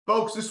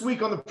Folks, this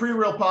week on the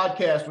Prereal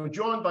podcast, we're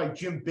joined by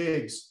Jim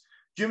Biggs.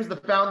 Jim is the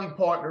founding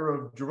partner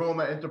of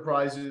Jeroma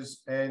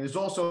Enterprises and is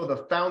also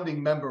the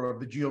founding member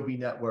of the GOB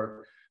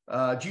Network.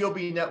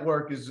 GOB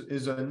Network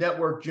is a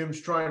network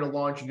Jim's trying to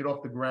launch and get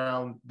off the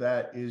ground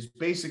that is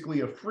basically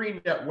a free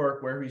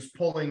network where he's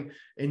pulling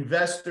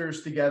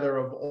investors together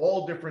of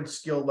all different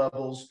skill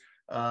levels,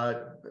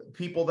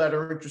 people that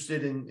are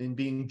interested in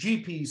being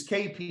GPs,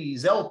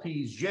 KPs,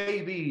 LPs,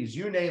 JVs,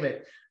 you name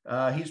it.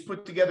 He's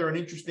put together an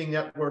interesting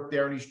network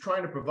there, and he's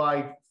trying to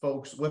provide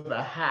folks with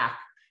a hack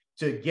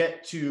to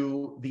get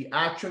to the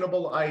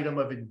actionable item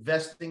of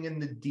investing in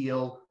the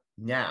deal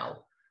now.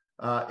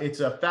 It's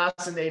a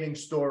fascinating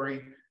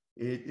story.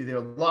 There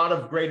are a lot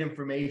of great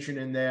information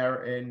in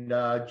there,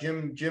 and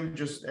Jim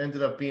just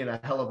ended up being a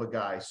hell of a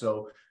guy.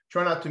 So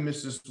try not to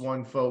miss this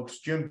one, folks.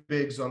 Jim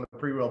Biggs on the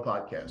Prereal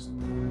podcast.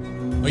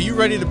 Are you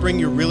ready to bring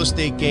your real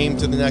estate game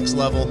to the next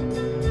level?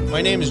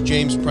 My name is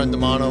James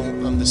Prendamano.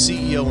 I'm the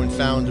CEO and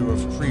founder of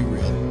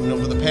Prereal, and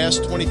over the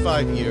past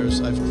 25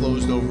 years, I've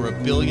closed over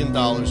 $1 billion in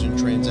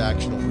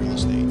transactional real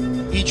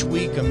estate. Each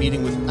week, I'm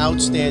meeting with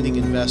outstanding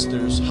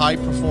investors,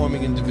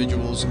 high-performing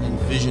individuals, and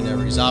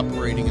visionaries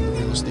operating in the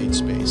real estate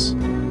space.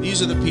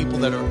 These are the people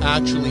that are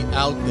actually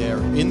out there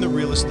in the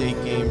real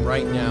estate game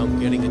right now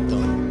getting it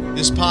done.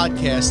 This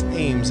podcast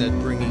aims at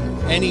bringing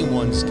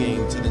anyone's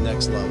game to the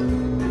next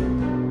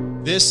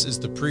level. This is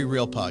the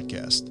Prereal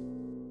podcast.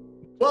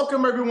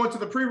 Welcome, everyone, to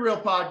the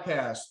Prereal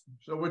podcast.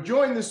 So we're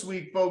joined this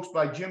week, folks,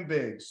 by Jim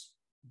Biggs.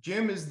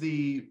 Jim is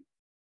the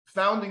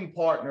founding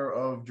partner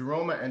of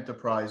Jeroma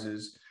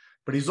Enterprises,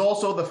 but he's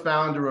also the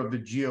founder of the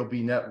GOB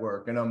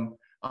Network. And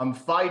I'm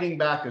fighting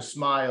back a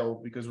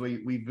smile because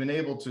we've been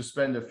able to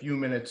spend a few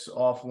minutes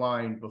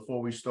offline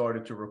before we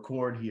started to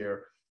record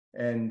here.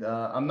 And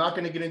I'm not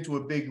going to get into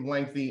a big,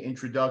 lengthy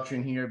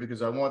introduction here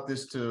because I want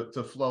this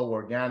to flow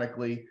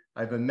organically.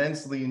 I've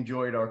immensely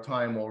enjoyed our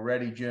time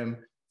already, Jim.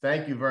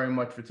 Thank you very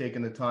much for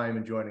taking the time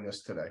and joining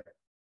us today.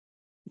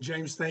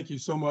 James, thank you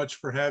so much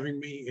for having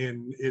me,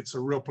 and it's a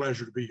real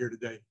pleasure to be here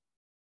today.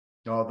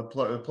 Oh,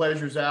 the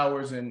pleasure's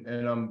ours, and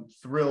I'm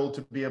thrilled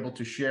to be able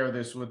to share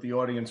this with the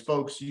audience.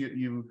 Folks,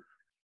 you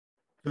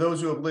for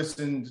those who have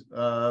listened,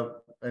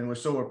 and we're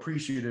so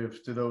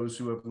appreciative to those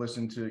who have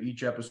listened to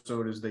each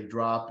episode as they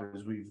drop,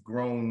 as we've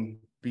grown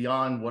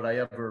beyond what I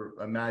ever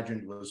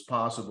imagined was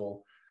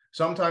possible.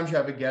 Sometimes you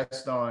have a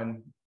guest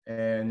on,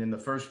 and in the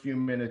first few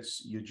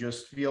minutes, you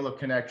just feel a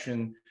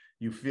connection,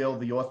 you feel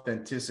the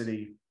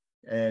authenticity,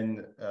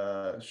 and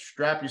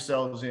strap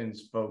yourselves in,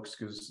 folks,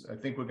 because I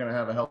think we're going to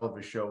have a hell of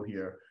a show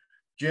here.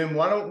 Jim,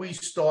 why don't we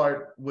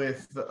start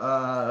with,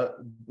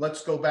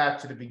 let's go back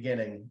to the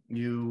beginning.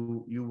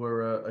 You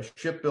were a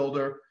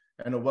shipbuilder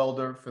and a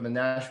welder for the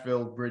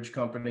Nashville Bridge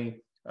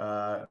Company.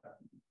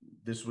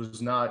 This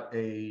was not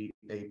a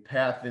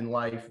path in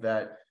life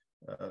that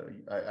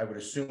I would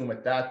assume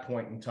at that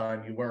point in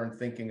time, you weren't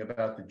thinking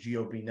about the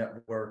GOB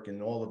network and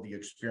all of the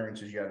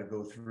experiences you had to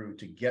go through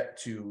to get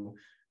to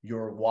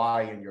your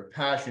why and your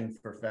passion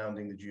for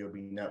founding the GOB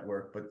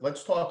network. But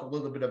let's talk a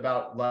little bit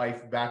about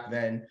life back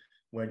then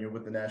when you're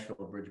with the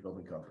Nashville Bridge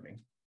Building Company.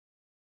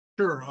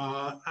 Sure.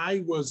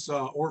 I was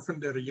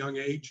orphaned at a young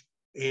age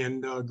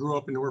and grew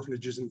up in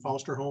orphanages and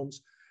foster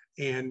homes,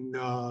 and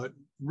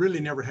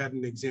really never had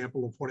an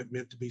example of what it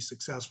meant to be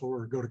successful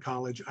or go to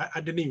college. I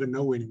didn't even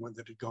know anyone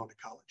that had gone to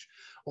college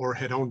or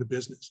had owned a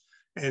business.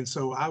 And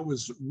so I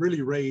was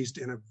really raised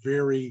in a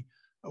very,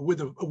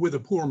 with a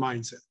poor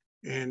mindset.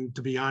 And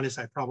to be honest,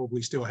 I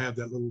probably still have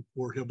that little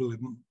poor hillbilly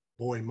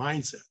boy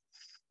mindset.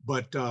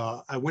 But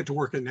I went to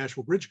work at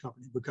Nashville Bridge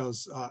Company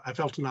because I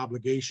felt an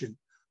obligation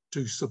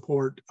to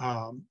support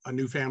a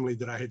new family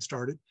that I had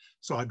started.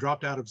 So I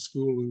dropped out of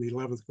school in the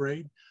 11th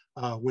grade,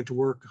 went to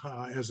work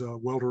as a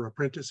welder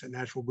apprentice at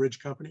Nashville Bridge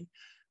Company,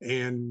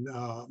 and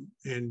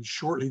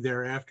shortly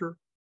thereafter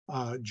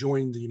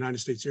joined the United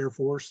States Air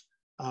Force.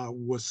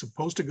 Was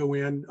supposed to go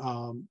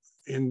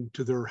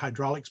into their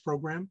hydraulics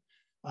program,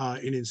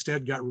 and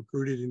instead got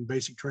recruited in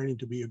basic training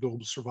to be a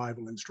global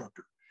survival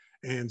instructor.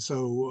 And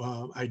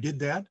so I did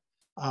that,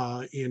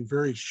 and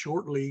very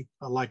shortly,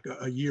 like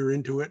a year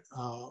into it,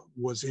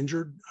 was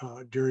injured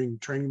during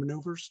training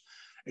maneuvers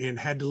and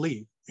had to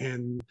leave,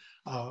 and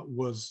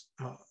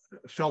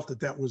felt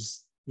that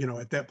was,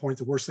 at that point,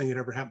 the worst thing that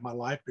ever happened in my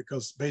life,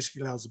 because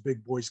basically I was a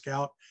big Boy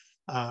Scout.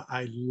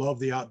 I love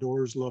the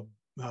outdoors, love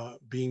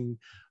being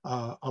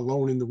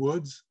alone in the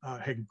woods,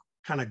 had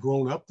kind of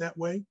grown up that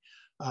way.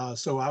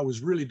 So I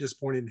was really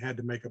disappointed and had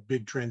to make a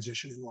big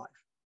transition in life.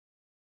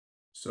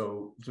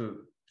 So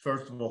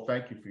first of all,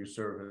 thank you for your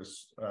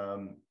service.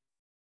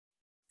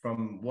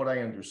 From what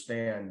I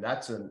understand,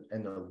 that's an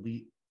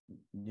elite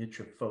niche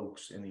of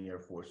folks in the Air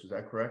Force. Is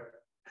that correct?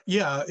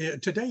 Yeah,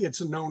 today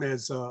it's known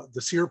as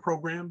the SEER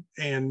program.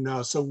 And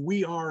so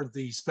we are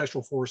the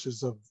special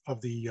forces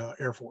of the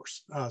Air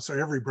Force. So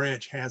every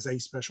branch has a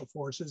special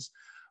forces,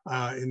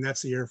 and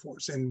that's the Air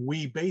Force. And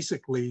we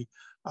basically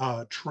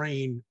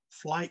train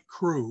flight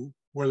crew,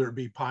 whether it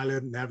be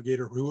pilot,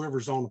 navigator,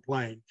 whoever's on the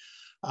plane,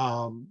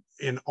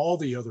 in all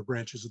the other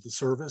branches of the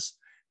service,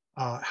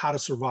 how to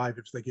survive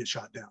if they get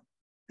shot down.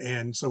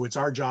 And so it's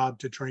our job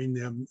to train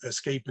them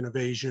escape and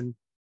evasion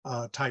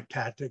type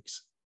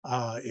tactics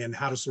and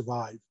how to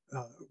survive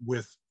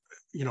with,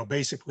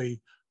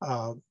 basically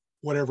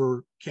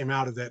whatever came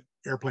out of that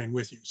airplane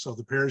with you. So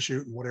the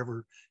parachute and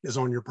whatever is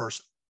on your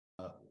person.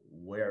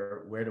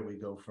 Where do we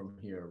go from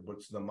here?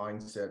 What's the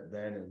mindset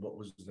then, and what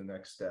was the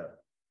next step?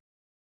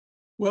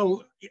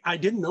 Well, I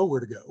didn't know where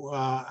to go.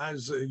 I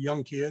was a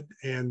young kid,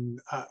 and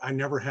I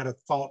never had a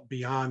thought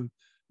beyond,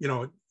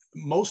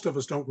 most of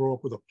us don't grow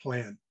up with a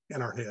plan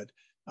in our head,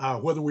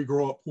 whether we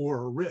grow up poor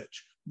or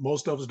rich.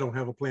 Most of us don't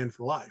have a plan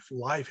for life.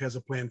 Life has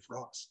a plan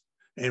for us.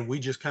 And we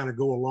just kind of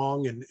go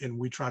along and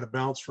we try to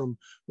bounce from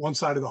one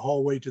side of the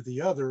hallway to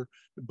the other,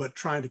 but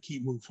trying to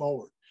keep moving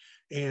forward.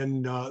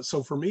 And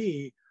so for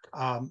me,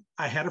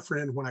 I had a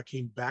friend when I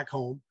came back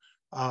home.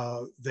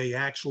 They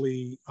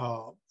actually,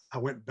 I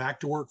went back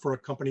to work for a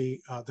company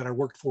that I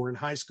worked for in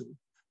high school,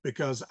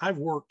 because I've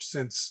worked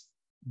since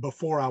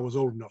before I was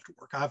old enough to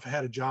work. I've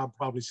had a job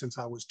probably since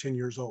I was 10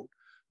 years old.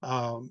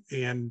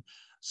 And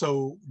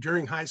so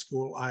during high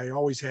school, I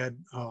always had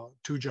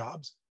two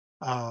jobs.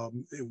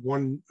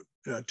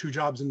 Two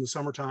jobs in the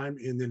summertime,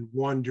 and then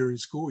one during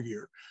school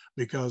year,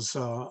 because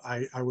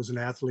I was an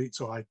athlete,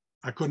 so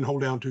I couldn't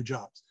hold down two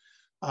jobs.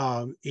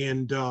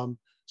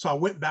 So I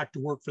went back to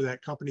work for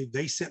that company.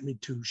 They sent me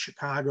to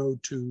Chicago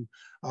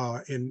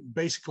and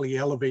basically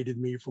elevated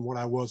me from what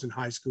I was in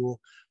high school,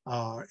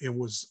 and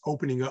was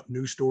opening up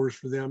new stores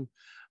for them.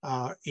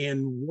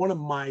 And one of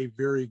my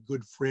very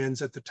good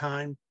friends at the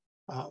time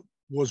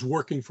was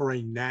working for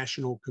a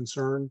national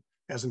concern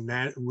as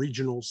a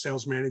regional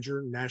sales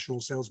manager, national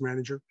sales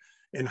manager,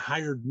 and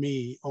hired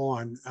me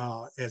on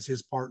as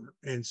his partner.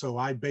 And so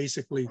I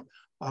basically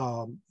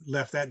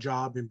left that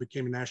job and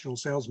became a national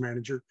sales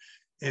manager,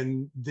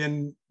 and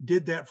then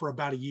did that for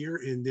about a year.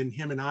 And then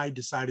him and I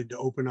decided to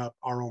open up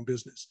our own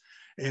business.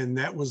 And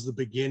that was the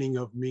beginning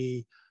of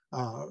me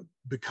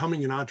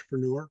becoming an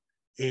entrepreneur.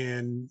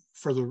 And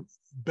for the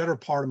better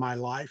part of my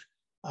life,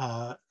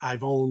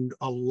 I've owned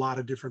a lot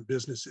of different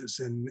businesses,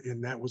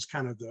 and that was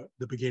kind of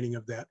the beginning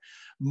of that.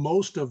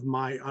 Most of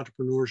my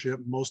entrepreneurship,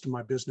 most of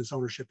my business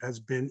ownership has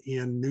been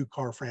in new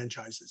car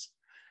franchises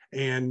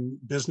and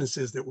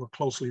businesses that were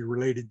closely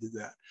related to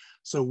that.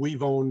 So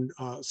we've owned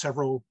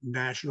several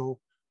national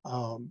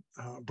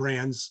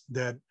brands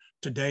that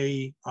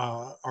today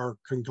are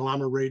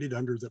conglomerated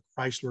under the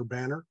Chrysler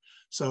banner.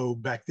 So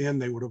back then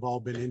they would have all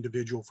been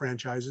individual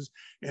franchises,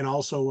 and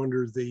also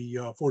under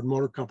the Ford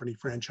Motor Company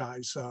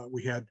franchise.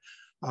 We had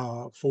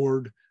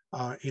Ford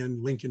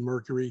and Lincoln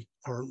Mercury,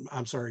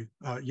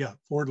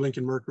 Ford,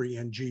 Lincoln Mercury,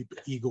 and Jeep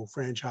Eagle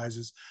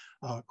franchises,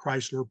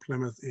 Chrysler,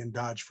 Plymouth, and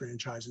Dodge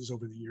franchises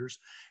over the years,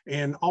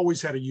 and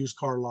always had a used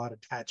car lot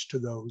attached to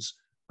those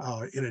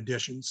in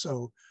addition.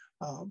 So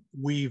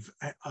we've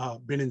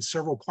been in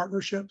several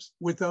partnerships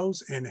with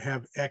those and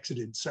have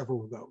exited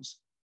several of those.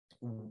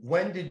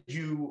 When did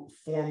you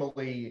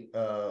formally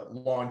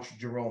launch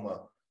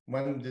Jeroma?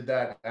 When did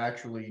that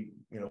actually,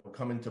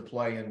 come into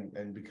play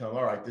and become,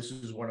 all right, this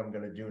is what I'm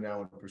going to do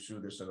now and pursue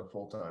this in a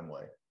full-time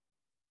way?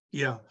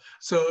 Yeah.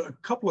 So a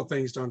couple of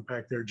things to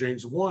unpack there,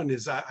 James. One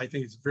is I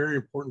think it's very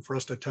important for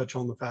us to touch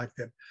on the fact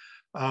that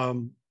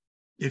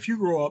if you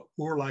grow up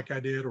poor like I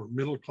did, or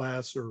middle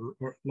class, or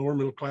lower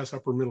middle class,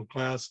 upper middle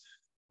class,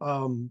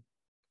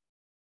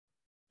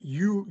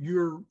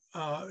 your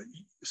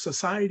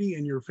society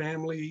and your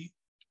family,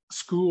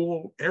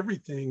 school,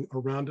 everything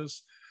around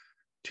us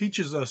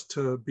teaches us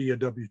to be a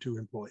W-2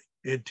 employee.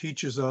 It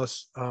teaches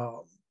us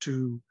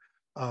to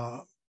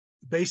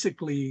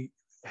basically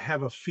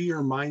have a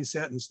fear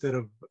mindset instead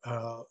of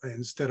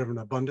an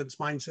abundance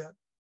mindset.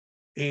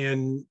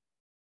 And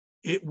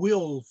it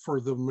will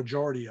for the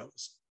majority of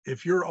us.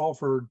 If you're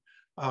offered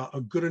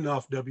a good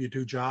enough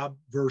W-2 job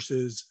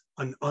versus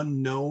an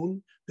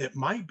unknown that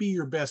might be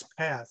your best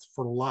path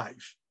for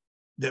life,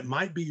 that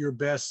might be your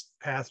best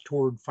path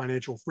toward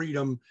financial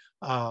freedom,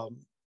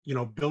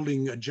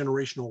 building a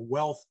generational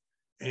wealth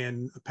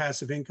and a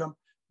passive income,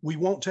 we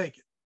won't take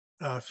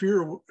it.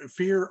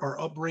 Fear, our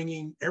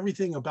upbringing,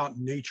 everything about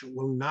nature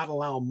will not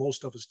allow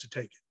most of us to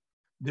take it.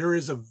 There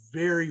is a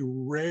very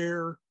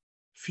rare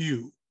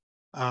few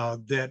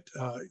that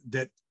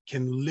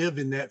can live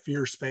in that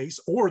fear space,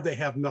 or they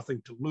have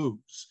nothing to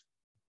lose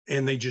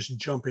and they just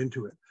jump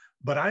into it.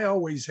 But I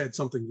always had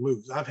something to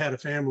lose. I've had a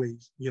family,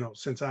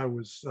 since I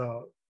was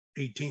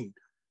 18,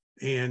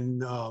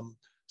 and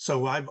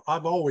so I've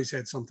always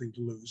had something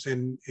to lose,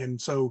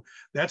 and so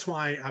that's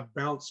why I've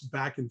bounced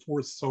back and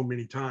forth so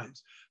many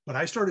times. But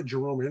I started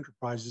Jerome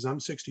Enterprises. I'm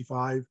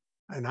 65,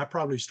 and I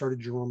probably started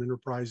Jerome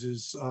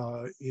Enterprises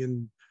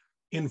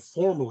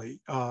informally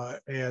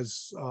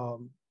as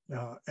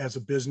a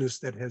business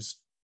that has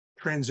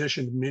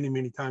transitioned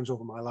many times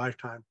over my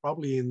lifetime,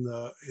 probably in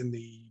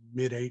the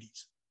mid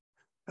 80s.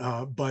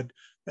 But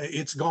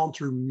it's gone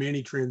through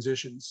many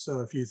transitions.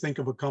 So if you think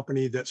of a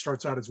company that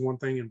starts out as one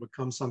thing and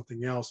becomes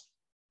something else,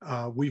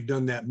 we've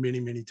done that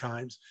many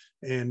times.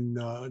 And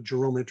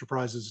Jerome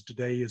Enterprises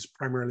today is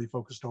primarily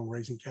focused on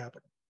raising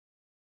capital.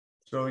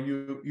 So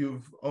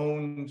you've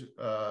owned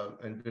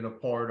and been a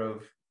part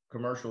of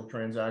commercial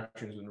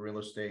transactions in real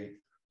estate,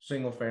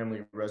 single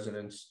family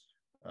residence.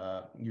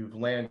 You've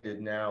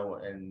landed now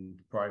and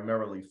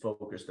primarily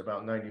focused,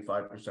 about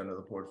 95% of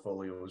the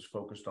portfolio is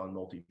focused on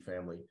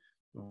multifamily.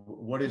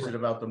 What is it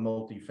about the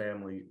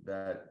multifamily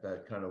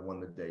that kind of won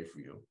the day for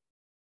you?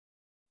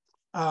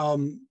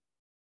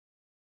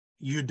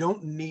 You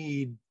don't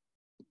need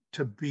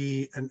to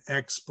be an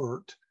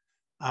expert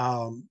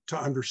to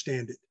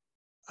understand it.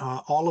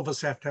 All of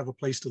us have to have a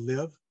place to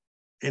live,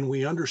 and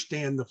we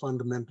understand the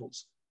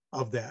fundamentals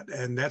of that.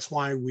 And that's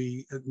why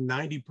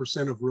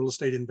 90% of real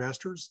estate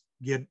investors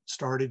get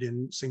started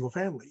in single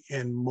family,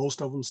 and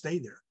most of them stay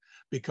there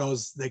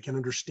because they can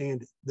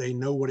understand it. They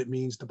know what it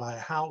means to buy a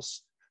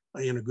house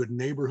in a good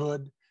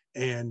neighborhood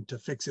and to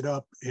fix it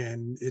up,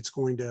 and it's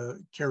going to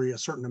carry a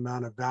certain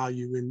amount of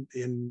value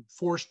in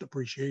forced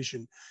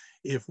appreciation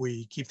if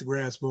we keep the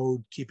grass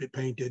mowed, keep it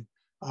painted,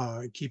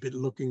 keep it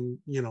looking,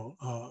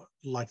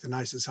 like the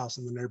nicest house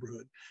in the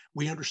neighborhood.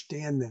 We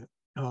understand that,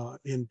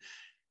 and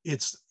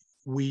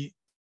we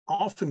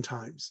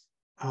oftentimes,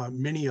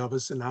 many of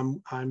us,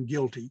 and I'm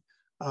guilty,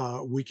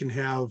 we can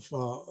have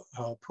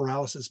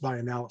paralysis by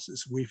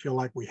analysis. We feel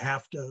like we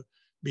have to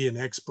be an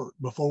expert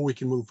before we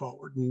can move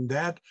forward, and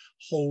that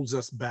holds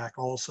us back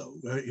also,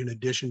 in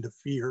addition to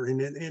fear,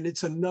 and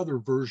it's another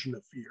version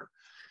of fear.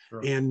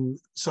 Sure. And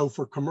so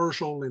for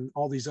commercial and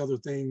all these other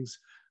things,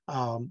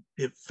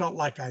 it felt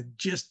like I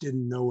just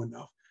didn't know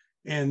enough.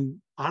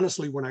 And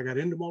honestly, when I got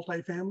into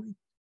multifamily,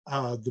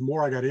 the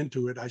more I got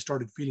into it, I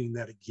started feeling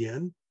that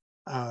again.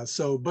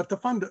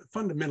 But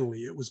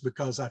fundamentally, it was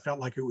because I felt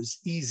like it was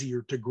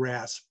easier to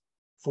grasp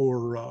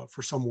for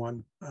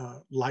someone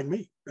like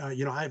me.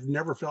 I've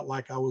never felt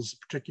like I was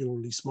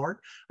particularly smart.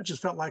 I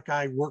just felt like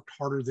I worked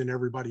harder than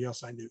everybody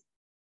else I knew.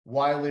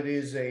 While it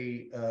is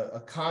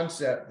a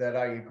concept that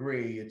I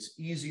agree, it's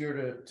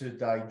easier to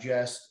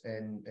digest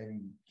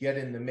and get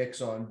in the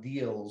mix on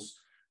deals.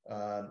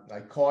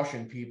 I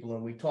caution people,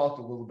 and we talked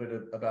a little bit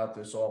about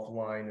this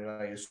offline, and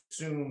I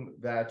assume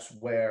that's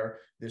where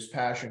this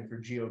passion for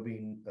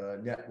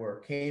GeoBeam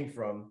network came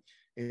from.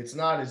 It's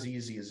not as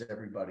easy as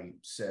everybody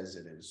says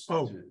it is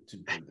to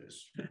do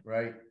this,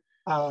 right?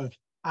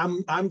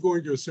 I'm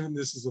going to assume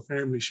this is a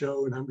family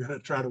show, and I'm going to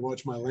try to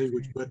watch my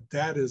language, but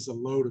that is a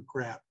load of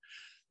crap.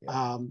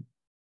 Yeah.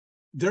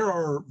 There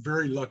are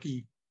very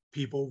lucky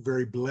people,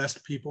 very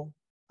blessed people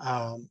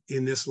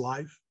in this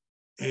life.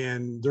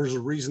 And there's a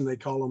reason they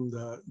call them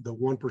the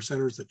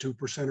 1%ers, the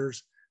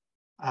 2%ers.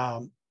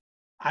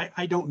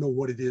 I don't know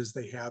what it is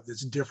they have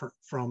that's different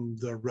from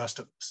the rest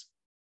of us.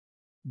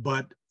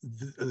 But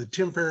the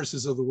Tim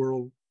Ferrisses of the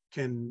world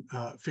can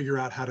figure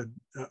out how to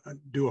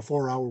do a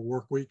 4-hour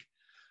work week.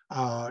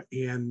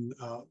 And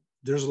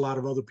there's a lot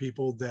of other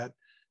people that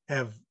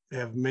have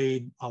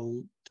made a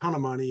ton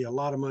of money, a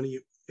lot of money.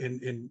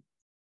 And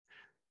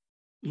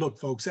look,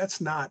 folks,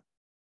 that's not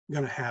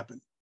going to happen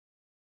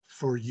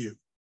for you.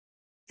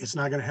 It's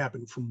not going to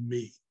happen for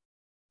me.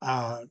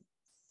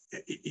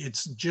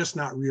 It's just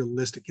not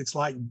realistic. It's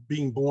like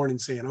being born and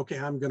saying, okay,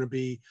 I'm going to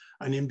be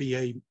an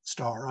NBA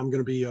star. I'm going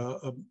to be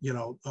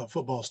a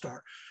football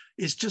star.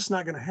 It's just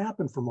not going to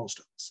happen for most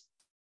of us.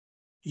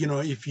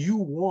 If you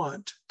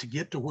want to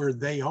get to where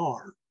they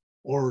are,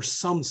 or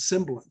some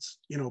semblance,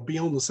 be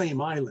on the same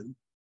island,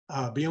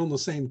 be on the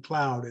same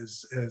cloud,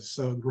 as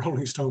the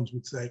Rolling Stones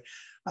would say,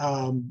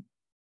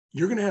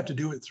 you're going to have to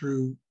do it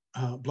through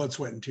blood,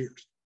 sweat, and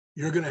tears.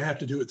 You're going to have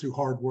to do it through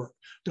hard work.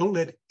 Don't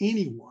let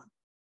anyone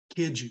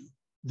kid you.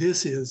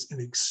 This is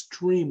an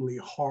extremely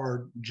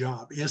hard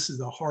job. This is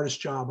the hardest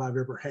job I've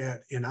ever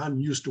had, and I'm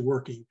used to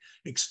working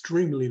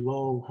extremely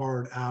long,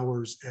 hard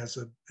hours as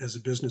a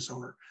business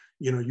owner.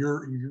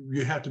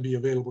 You have to be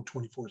available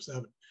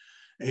 24/7.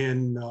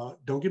 And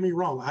don't get me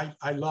wrong,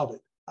 I love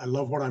it. I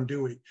love what I'm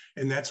doing,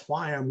 and that's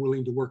why I'm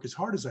willing to work as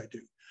hard as I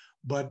do.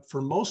 But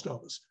for most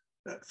of us,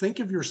 think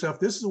of yourself.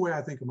 This is the way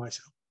I think of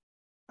myself.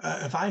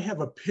 If I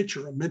have a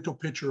mental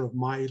picture of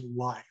my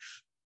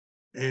life,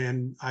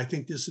 and I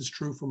think this is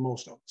true for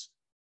most of us,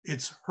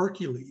 it's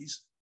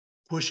Hercules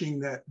pushing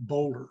that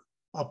boulder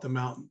up the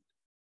mountain.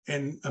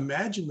 And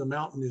imagine the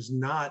mountain is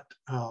not,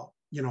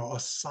 a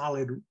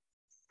solid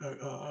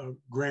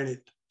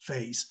granite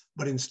face,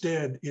 but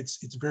instead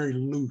it's very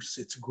loose,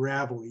 it's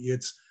gravelly,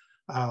 it's,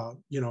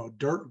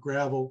 dirt,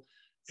 gravel,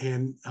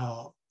 and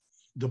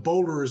the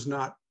boulder is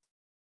not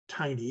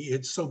tiny.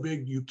 It's so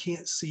big you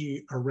can't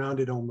see around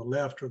it on the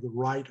left or the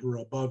right or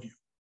above you.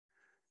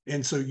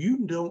 And so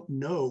you don't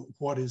know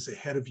what is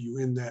ahead of you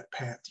in that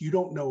path. You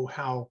don't know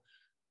how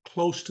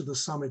close to the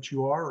summit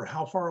you are or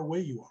how far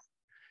away you are.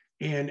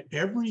 And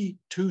every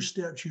 2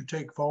 steps you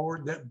take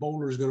forward, that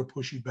boulder is going to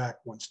push you back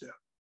 1 step.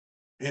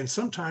 And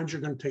sometimes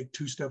you're going to take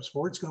 2 steps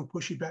forward, it's going to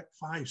push you back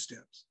 5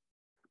 steps.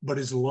 But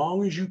as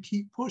long as you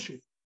keep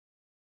pushing,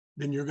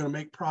 then you're going to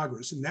make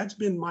progress. And that's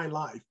been my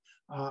life.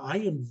 I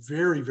am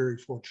very, very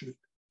fortunate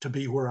to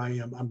be where I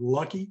am. I'm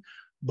lucky,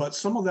 but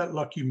some of that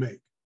luck you make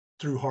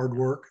through hard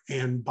work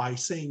and by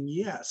saying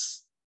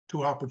yes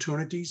to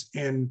opportunities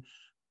and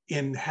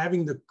in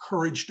having the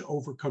courage to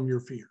overcome your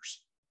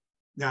fears.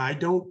 Now, I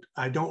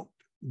don't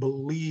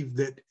believe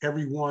that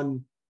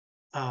everyone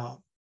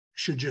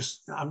should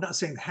just, I'm not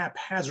saying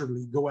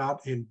haphazardly go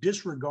out and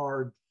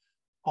disregard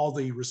all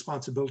the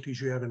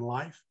responsibilities you have in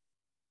life.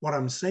 What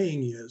I'm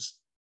saying is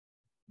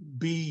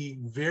be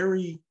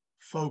very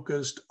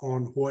focused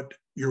on what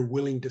you're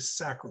willing to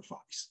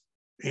sacrifice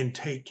and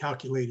take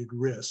calculated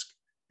risk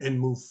and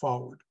move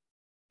forward.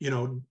 You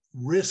know,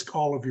 risk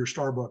all of your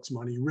Starbucks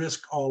money,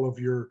 risk all of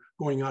your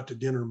going out to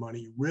dinner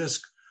money,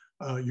 risk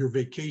your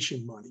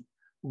vacation money,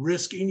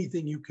 risk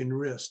anything you can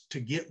risk to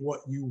get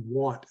what you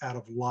want out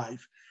of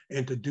life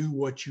and to do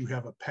what you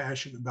have a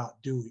passion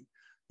about doing.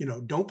 You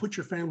know, don't put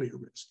your family at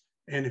risk.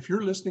 And if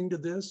you're listening to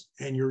this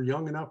and you're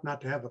young enough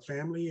not to have a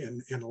family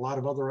and a lot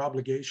of other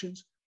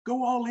obligations,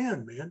 go all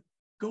in, man.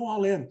 Go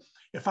all in.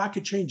 If I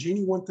could change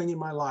any one thing in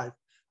my life,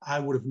 I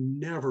would have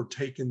never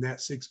taken that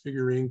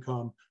 6-figure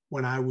income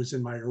when I was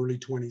in my early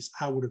 20s.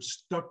 I would have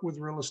stuck with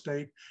real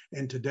estate.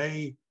 And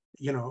today,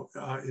 you know,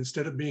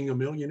 instead of being a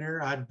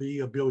millionaire, I'd be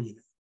a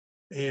billionaire.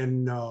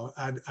 And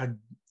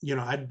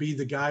I'd be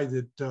the guy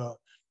that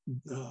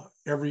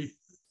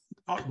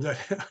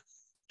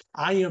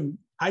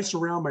I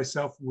surround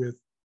myself with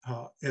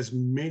as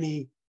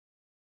many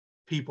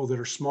people that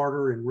are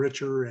smarter and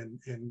richer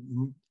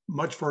and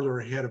much further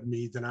ahead of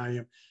me than I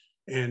am.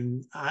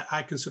 And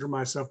I consider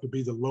myself to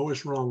be the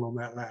lowest rung on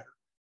that ladder.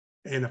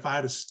 And if I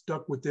had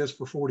stuck with this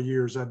for 40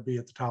 years, I'd be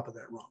at the top of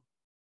that rung.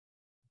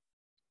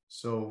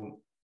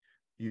 So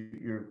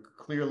you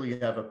clearly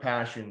have a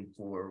passion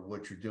for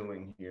what you're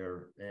doing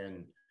here.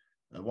 And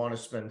I want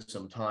to spend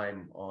some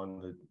time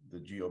on the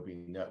GOB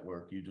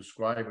network. You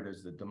describe it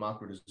as the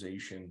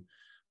democratization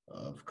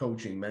of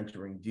coaching,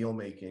 mentoring, deal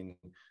making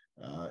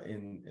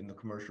in the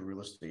commercial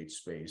real estate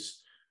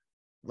space.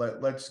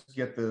 Let's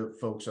get the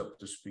folks up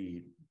to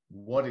speed.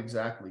 What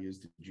exactly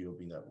is the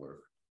GOB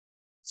network?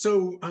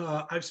 So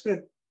I've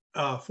spent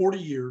 40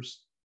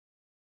 years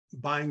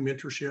buying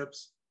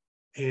mentorships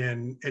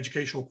and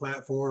educational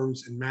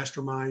platforms and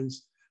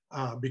masterminds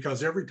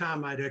because every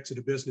time I'd exit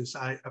a business,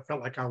 I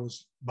felt like I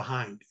was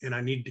behind and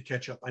I needed to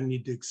catch up. I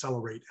needed to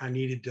accelerate. I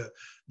needed to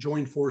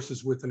join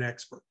forces with an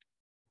expert.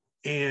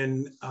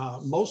 And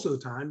most of the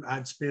time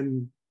I'd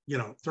spend,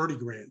 30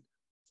 grand,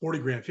 40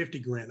 grand, 50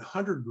 grand,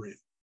 100 grand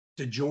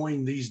to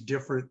join these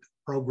different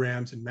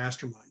programs and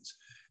masterminds.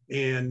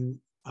 And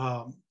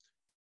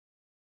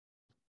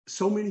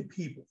so many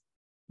people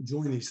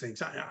join these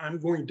things. I'm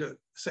going to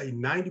say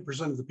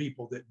 90% of the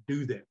people that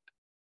do that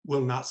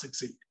will not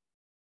succeed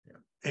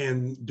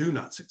and do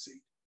not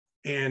succeed.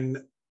 And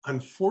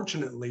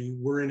unfortunately,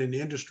 we're in an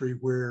industry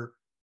where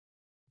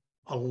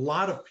a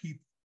lot of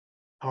people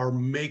are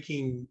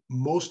making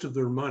most of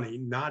their money,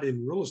 not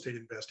in real estate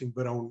investing,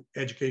 but on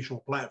educational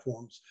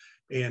platforms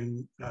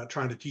and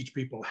trying to teach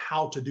people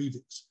how to do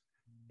this.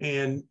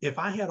 And if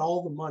I had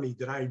all the money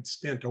that I had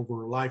spent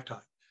over a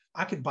lifetime,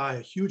 I could buy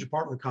a huge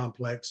apartment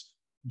complex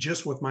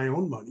just with my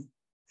own money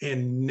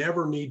and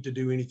never need to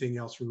do anything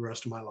else for the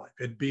rest of my life.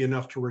 It'd be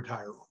enough to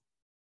retire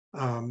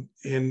on.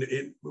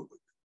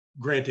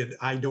 Granted,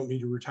 I don't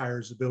need to retire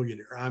as a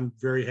billionaire. I'm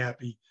very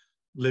happy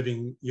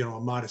living, a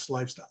modest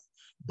lifestyle,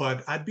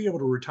 but I'd be able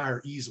to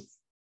retire easily.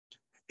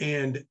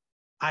 And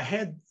I've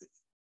had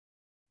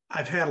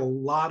a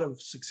lot of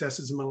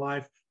successes in my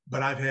life,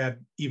 but I've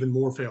had even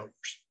more failures.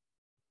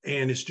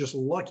 And it's just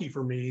lucky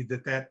for me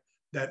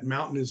that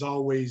mountain is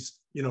always,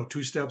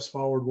 2 steps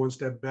forward, 1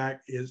 step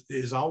back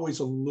is always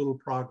a little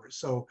progress.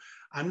 So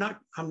I'm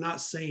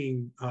not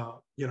saying,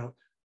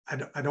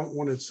 I don't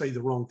want to say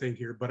the wrong thing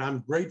here, but I'm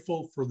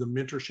grateful for the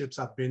mentorships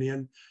I've been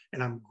in,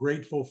 and I'm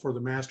grateful for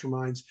the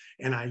masterminds,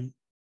 and I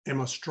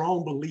am a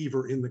strong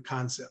believer in the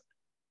concept.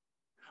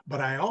 But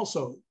I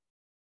also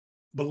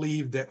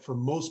believe that for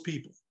most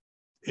people,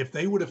 if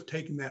they would have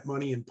taken that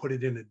money and put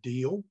it in a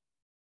deal,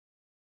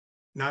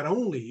 not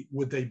only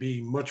would they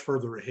be much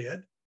further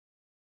ahead,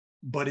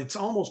 but it's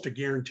almost a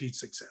guaranteed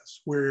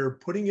success, where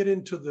putting it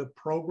into the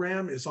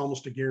program is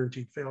almost a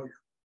guaranteed failure.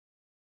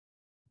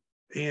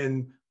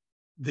 And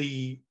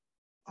the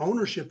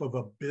ownership of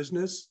a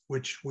business,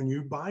 which when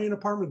you buy an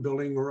apartment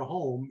building or a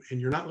home and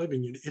you're not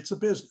living in it, it's a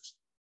business.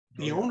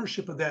 The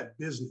ownership of that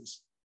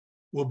business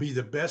will be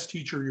the best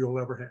teacher you'll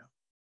ever have.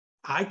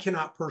 I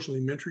cannot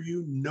personally mentor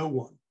you. No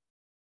one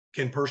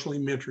can personally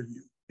mentor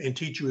you and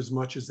teach you as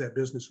much as that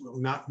business will.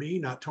 Not me,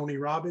 not Tony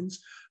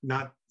Robbins,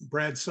 not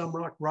Brad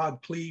Sumrock,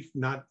 Rod Cleef,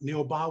 not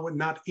Neil Baldwin,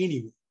 not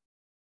anyone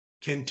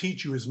can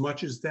teach you as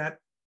much as that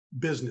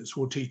business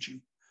will teach you.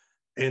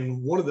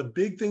 And one of the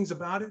big things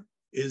about it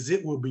is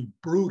it will be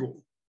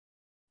brutal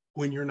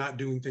when you're not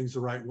doing things the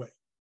right way.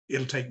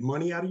 It'll take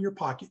money out of your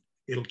pocket.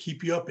 It'll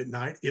keep you up at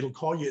night. It'll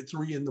call you at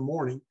 3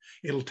 a.m.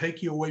 It'll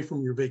take you away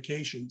from your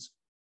vacations.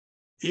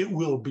 It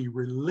will be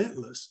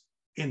relentless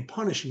in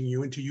punishing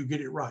you until you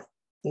get it right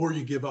or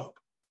you give up.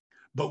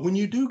 But when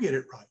you do get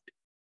it right,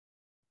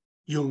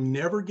 you'll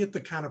never get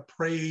the kind of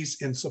praise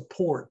and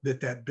support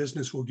that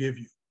business will give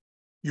you.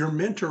 Your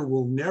mentor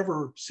will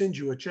never send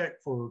you a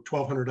check for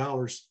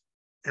 $1,200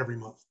 every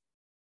month.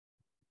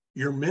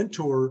 Your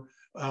mentor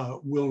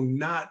will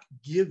not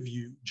give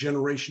you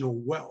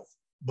generational wealth,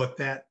 but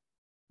that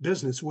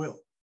business will.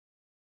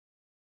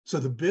 So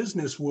the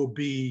business will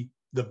be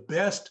the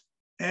best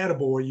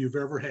attaboy you've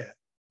ever had,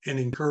 and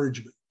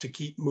encouragement to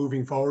keep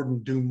moving forward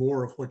and do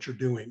more of what you're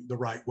doing the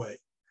right way.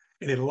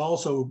 And it'll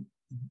also,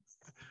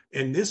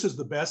 and this is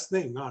the best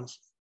thing,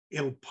 honestly,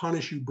 it'll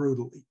punish you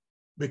brutally,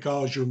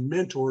 because your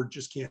mentor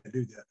just can't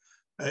do that.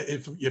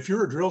 If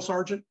you're a drill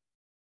sergeant,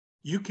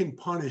 you can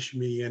punish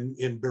me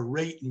and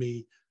berate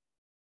me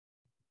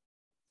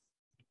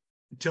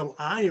until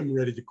I am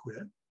ready to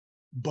quit.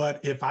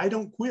 But if I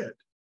don't quit,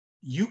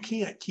 you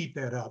can't keep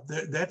that up.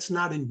 That's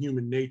not in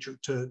human nature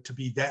to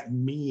be that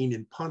mean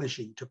and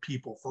punishing to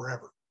people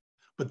forever.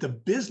 But the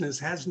business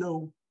has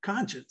no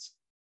conscience.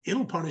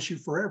 It'll punish you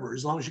forever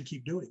as long as you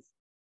keep doing it.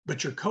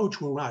 But your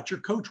coach will not.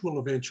 Your coach will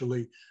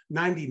eventually,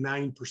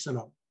 99% of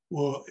them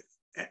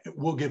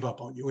will give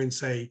up on you and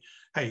say,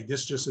 hey,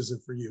 this just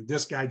isn't for you.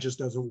 This guy just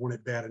doesn't want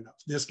it bad enough.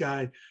 This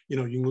guy, you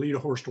can lead a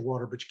horse to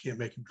water, but you can't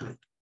make him drink.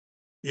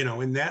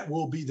 And that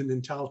will be the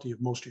mentality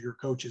of most of your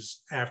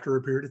coaches after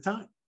a period of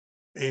time.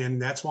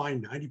 And that's why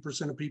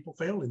 90% of people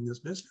fail in this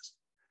business.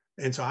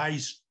 And so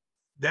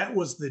that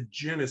was the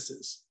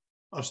genesis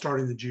of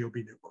starting the GOB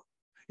network,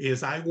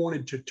 is I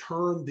wanted to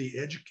turn the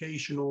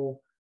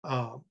educational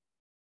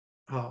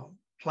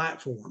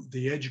platform,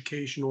 the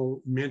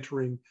educational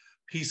mentoring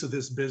piece of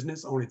this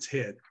business on its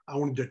head. I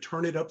wanted to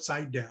turn it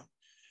upside down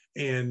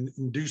and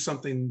do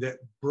something that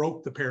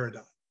broke the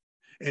paradigm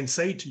and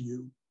say to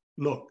you,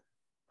 look,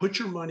 put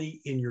your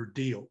money in your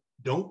deal.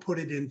 Don't put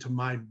it into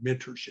my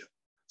mentorship.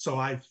 So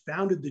I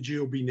founded the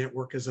GOB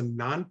network as a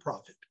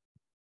nonprofit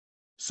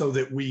so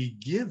that we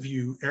give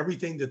you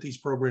everything that these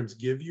programs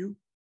give you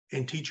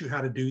and teach you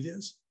how to do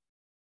this,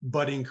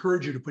 but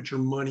encourage you to put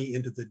your money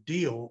into the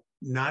deal,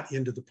 not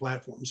into the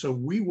platform. So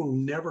we will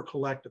never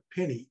collect a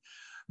penny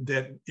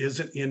that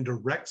isn't in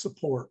direct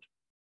support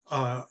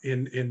of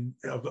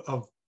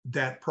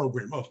that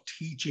program, of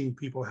teaching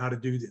people how to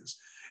do this.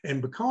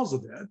 And because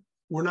of that,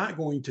 we're not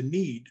going to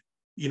need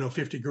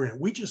 50 grand.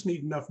 We just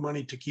need enough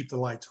money to keep the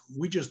lights on.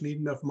 We just need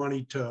enough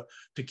money to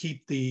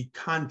keep the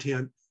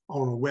content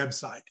on a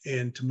website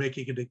and to make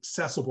it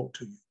accessible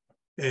to you.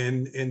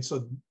 And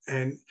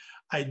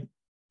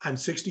I'm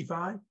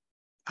 65.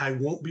 I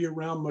won't be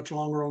around much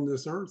longer on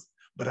this earth,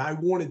 but I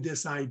wanted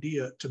this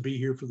idea to be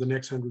here for the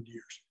next 100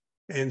 years.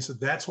 And so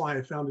that's why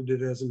I founded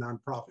it as a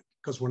nonprofit,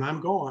 because when I'm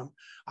gone,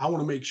 I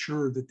want to make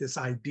sure that this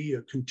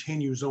idea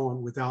continues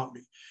on without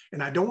me.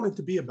 And I don't want it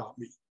to be about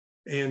me.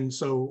 And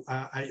so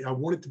I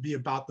want it to be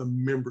about the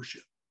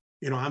membership.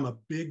 I'm a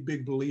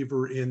big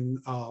believer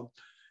in,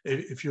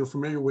 if you're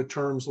familiar with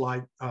terms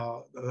like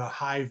the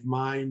hive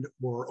mind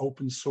or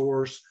open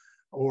source,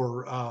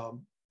 or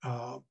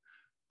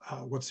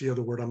what's the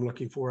other word I'm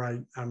looking for?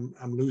 I'm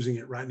losing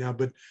it right now.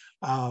 But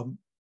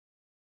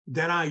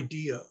that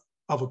idea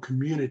of a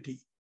community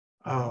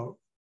and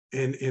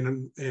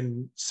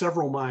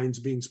several minds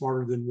being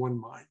smarter than one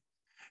mind,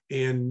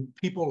 and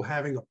people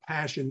having a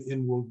passion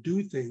and will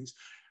do things.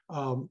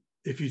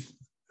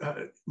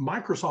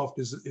 Microsoft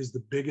is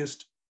the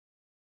biggest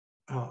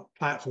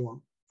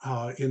platform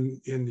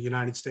in the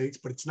United States,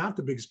 but it's not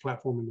the biggest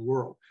platform in the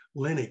world.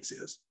 Linux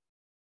is.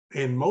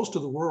 And most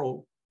of the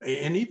world,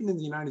 and even in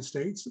the United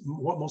States,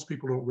 what most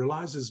people don't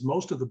realize is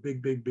most of the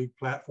big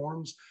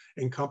platforms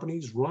and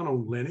companies run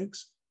on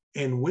Linux,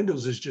 and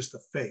Windows is just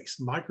the face.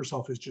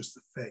 Microsoft is just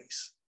the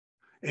face.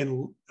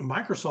 And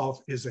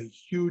Microsoft is a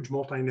huge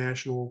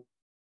multinational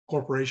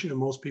corporation, and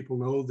most people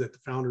know that the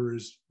founder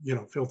is,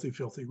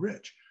 filthy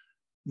rich.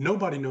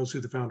 Nobody knows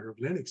who the founder of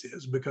Linux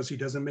is, because he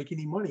doesn't make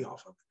any money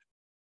off of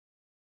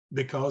it,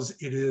 because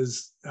it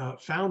is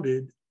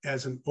founded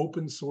as an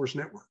open source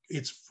network.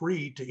 It's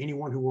free to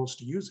anyone who wants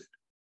to use it.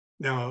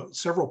 Now,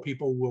 several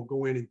people will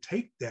go in and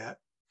take that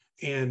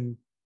and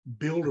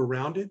build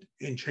around it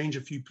and change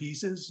a few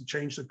pieces,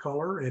 change the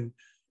color, and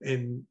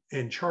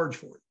charge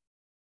for it.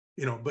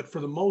 But for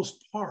the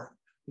most part,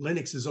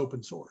 Linux is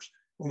open source.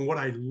 And what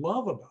I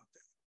love about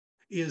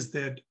that is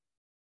that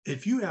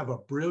if you have a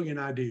brilliant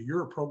idea,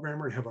 you're a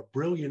programmer and have a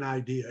brilliant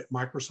idea at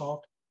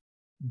Microsoft,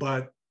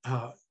 but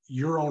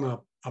you're on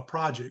a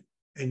project,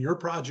 and your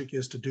project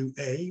is to do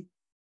A,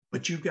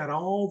 but you've got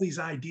all these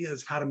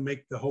ideas how to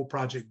make the whole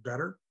project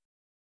better.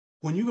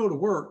 When you go to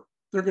work,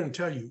 they're going to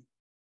tell you,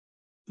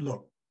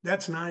 look,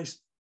 that's nice,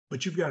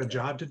 but you've got a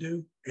job to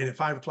do. And at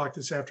 5 o'clock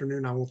this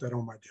afternoon, I want that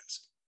on my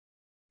desk.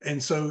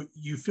 And so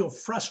you feel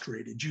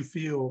frustrated, you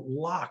feel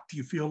locked,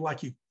 you feel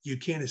like you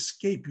can't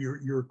escape,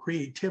 your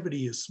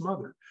creativity is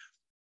smothered.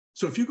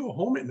 So if you go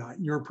home at night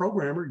and you're a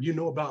programmer, you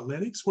know about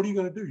Linux, what are you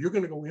going to do? You're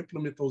going to go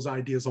implement those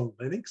ideas on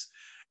Linux,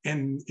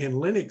 and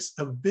Linux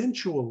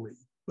eventually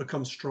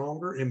becomes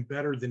stronger and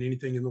better than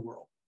anything in the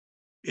world.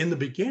 In the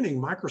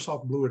beginning,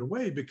 Microsoft blew it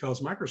away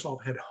because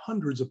Microsoft had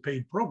hundreds of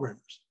paid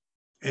programmers,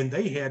 and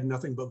they had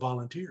nothing but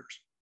volunteers.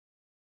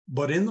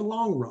 But in the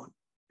long run,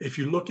 if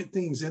you look at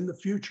things in the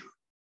future,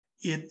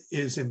 it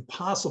is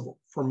impossible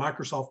for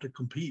Microsoft to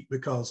compete,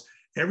 because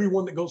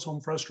everyone that goes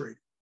home frustrated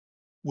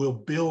will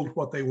build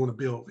what they want to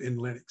build in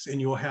Linux,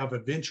 and you'll have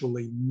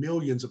eventually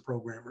millions of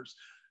programmers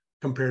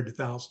compared to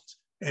thousands.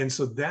 And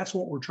so that's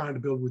what we're trying to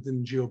build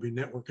within the GOB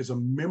network, is a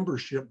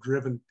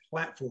membership-driven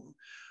platform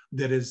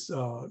that is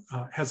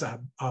has a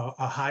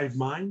hive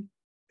mind,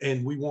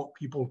 and we want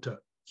people to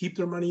keep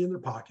their money in their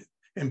pocket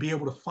and be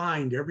able to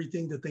find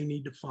everything that they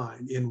need to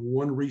find in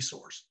one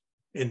resource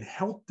and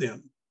help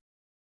them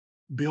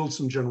build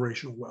some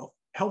generational wealth,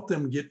 help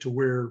them get to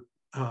where,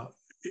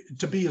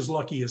 to be as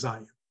lucky as I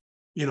am,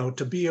 you know,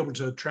 to be able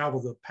to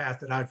travel the path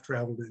that I've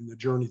traveled and the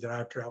journey that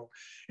I've traveled,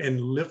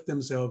 and lift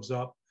themselves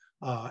up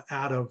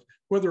out of,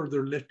 whether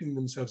they're lifting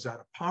themselves out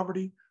of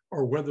poverty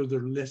or whether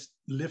they're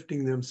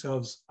lifting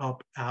themselves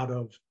up out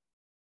of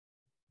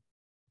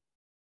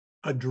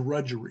a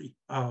drudgery.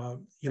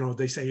 You know,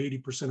 they say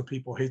 80% of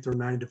people hate their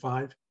 9 to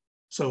 5.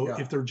 So Yeah.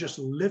 if they're just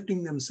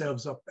lifting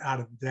themselves up out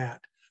of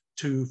that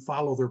to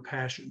follow their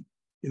passion,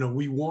 you know,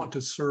 we want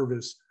to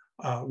service,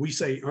 we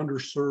say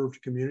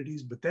underserved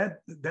communities, but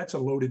that's a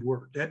loaded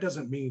word. That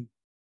doesn't mean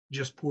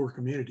just poor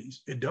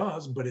communities. It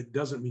does, but it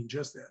doesn't mean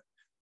just that.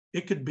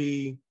 It could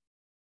be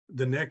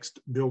the next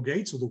Bill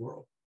Gates of the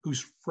world,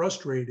 who's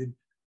frustrated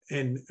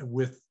and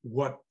with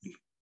what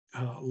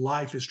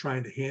life is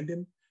trying to hand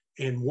him,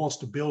 and wants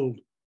to build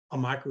a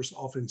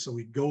Microsoft. And so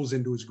he goes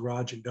into his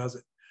garage and does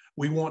it.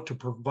 We want to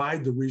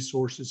provide the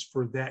resources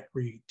for that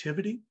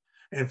creativity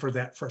and for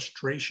that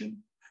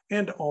frustration,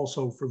 and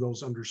also for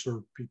those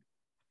underserved people.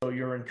 So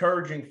you're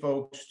encouraging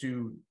folks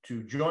to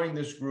join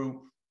this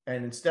group,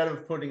 and instead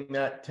of putting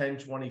that 10,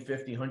 20,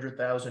 50,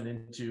 100,000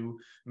 into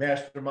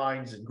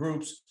masterminds and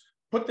groups,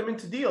 put them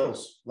into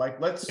deals. Like,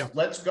 let's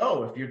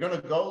go. If you're going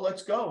to go,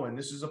 let's go. And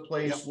this is a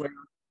place where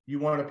you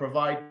want to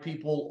provide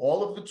people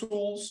all of the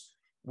tools,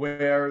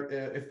 where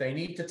if they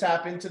need to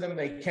tap into them,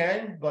 they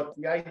can, but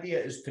the idea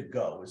is to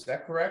go. Is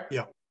that correct?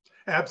 Yeah,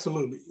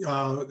 absolutely.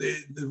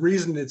 The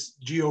reason it's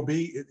GOB,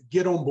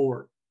 get on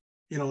board.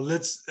 You know,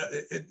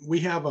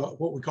 we have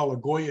what we call a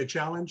Goya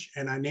challenge,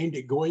 and I named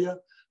it Goya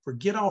for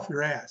get off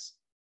your ass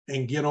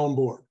and get on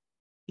board.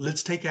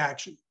 Let's take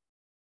action.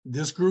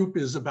 This group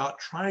is about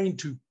trying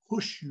to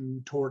push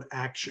you toward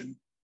action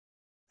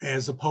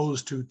as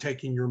opposed to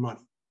taking your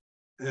money.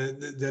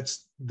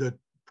 That's the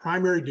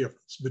primary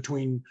difference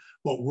between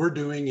what we're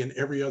doing and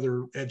every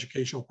other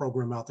educational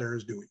program out there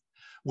is doing.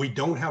 We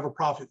don't have a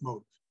profit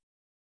motive.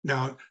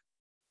 Now,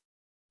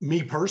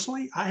 me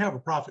personally, I have a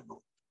profit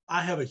motive.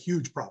 I have a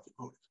huge profit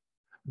motive.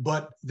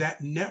 But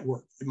that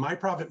network, my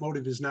profit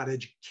motive is not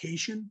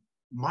education.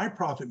 My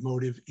profit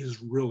motive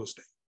is real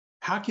estate.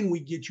 How can we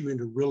get you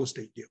into real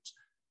estate deals?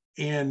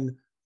 And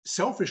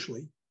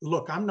selfishly,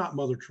 look, I'm not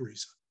Mother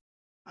Teresa.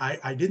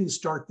 I didn't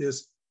start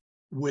this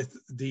with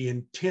the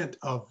intent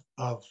of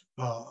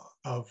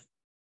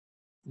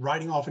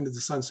riding off into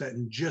the sunset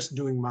and just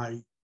doing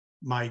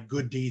my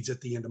good deeds at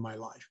the end of my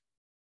life.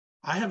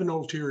 I have an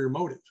ulterior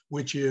motive,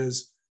 which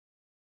is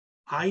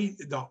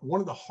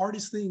one of the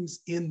hardest things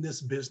in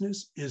this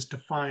business is to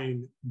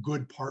find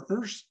good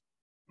partners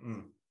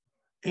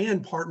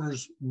and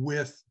partners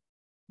with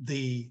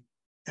the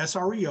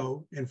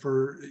SREO. And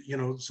for, you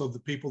know, so the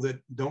people that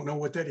don't know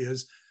what that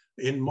is,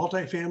 in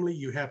multifamily,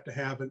 you have to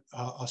have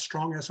a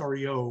strong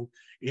SREO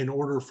in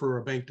order for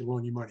a bank to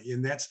loan you money.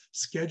 And that's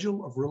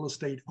schedule of real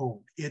estate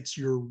owned. It's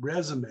your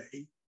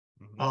resume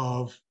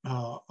of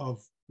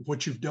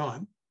what you've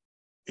done,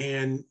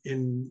 and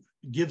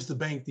gives the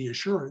bank the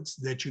assurance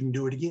that you can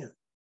do it again.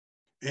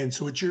 And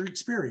so it's your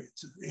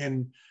experience.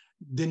 And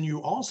then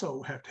you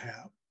also have to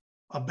have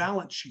a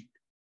balance sheet.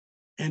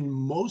 And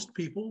most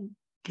people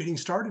getting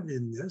started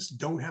in this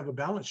don't have a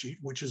balance sheet,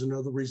 which is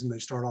another reason they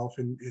start off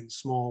in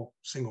small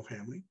single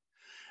family.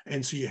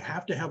 And so you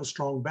have to have a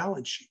strong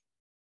balance sheet.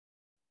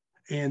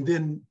 And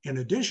then in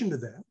addition to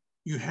that,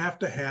 you have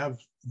to have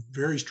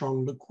very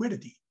strong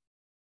liquidity,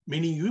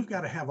 meaning you've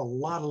got to have a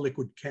lot of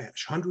liquid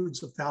cash,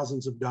 hundreds of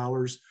thousands of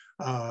dollars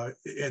at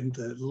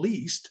the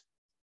least,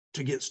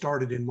 to get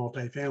started in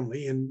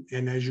multifamily.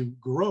 And as you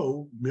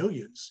grow,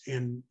 millions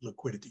in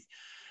liquidity.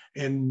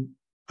 And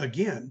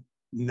again,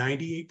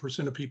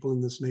 98% of people in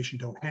this nation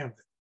don't have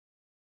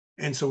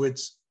that. And so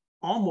it's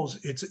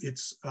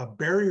a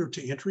barrier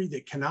to entry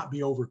that cannot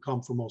be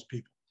overcome for most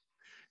people.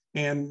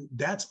 And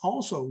that's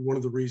also one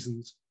of the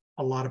reasons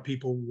a lot of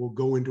people will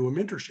go into a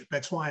mentorship.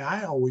 That's why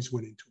I always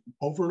went into them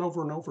over and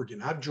over and over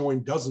again. I've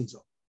joined dozens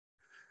of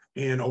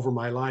them and over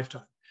my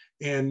lifetime.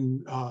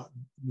 And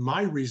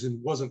my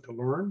reason wasn't to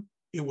learn.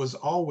 It was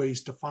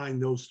always to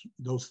find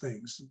those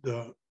things,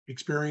 the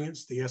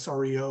experience, the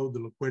SREO, the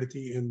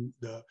liquidity, and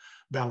the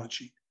balance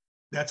sheet.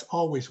 That's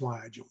always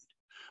why I joined.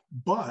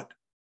 But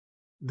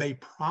they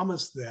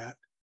promised that,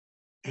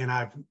 and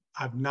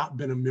I've not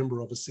been a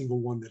member of a single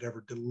one that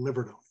ever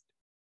delivered on it.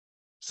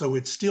 So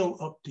it's still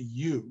up to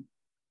you.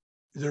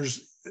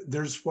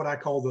 There's what I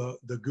call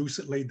the goose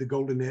that laid the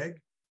golden egg.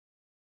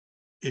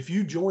 If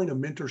you join a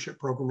mentorship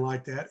program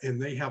like that,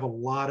 and they have a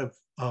lot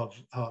of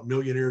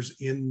millionaires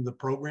in the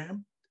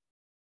program,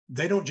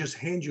 they don't just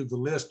hand you the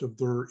list of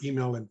their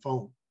email and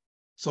phone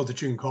so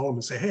that you can call them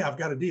and say, hey, I've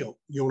got a deal.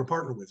 You want to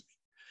partner with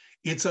me?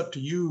 It's up to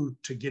you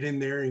to get in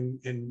there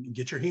and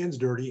get your hands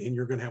dirty, and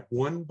you're going to have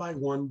one by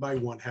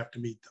one have to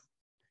meet them.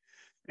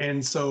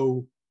 And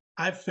so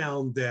I've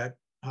found that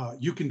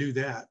you can do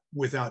that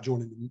without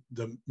joining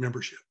the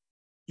membership.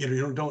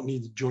 You don't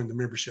need to join the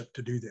membership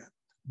to do that,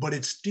 but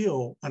it's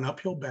still an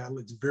uphill battle.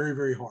 It's very,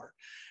 very hard.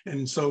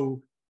 And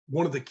so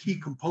one of the key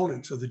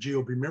components of the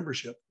GOB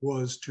membership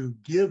was to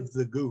give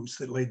the goose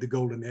that laid the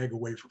golden egg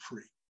away for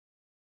free.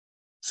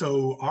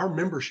 So our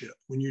membership,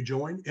 when you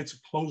join, it's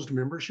a closed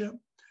membership.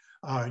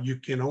 You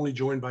can only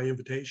join by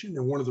invitation.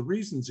 And one of the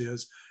reasons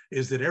is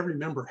that every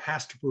member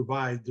has to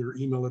provide their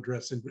email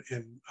address and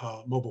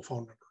mobile phone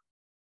number.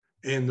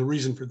 And the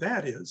reason for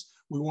that is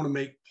we want to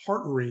make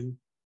partnering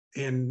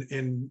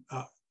and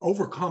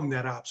overcome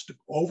that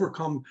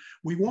obstacle.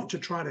 We want to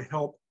try to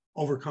help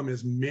overcome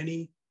as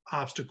many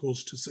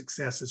obstacles to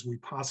success as we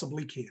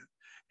possibly can,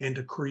 and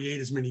to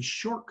create as many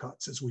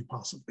shortcuts as we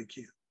possibly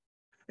can.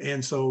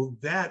 And so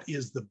that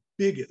is the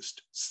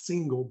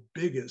single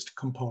biggest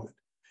component,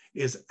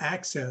 is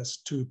access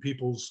to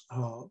people's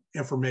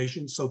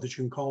information, so that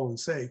you can call and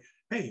say,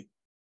 hey,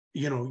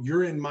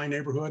 you're in my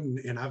neighborhood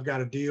and I've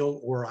got a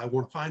deal, or I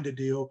want to find a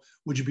deal.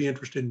 Would you be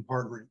interested in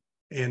partnering?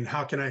 And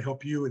how can I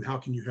help you? And how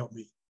can you help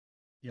me?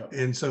 Yeah.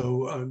 And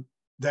so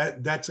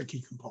that's a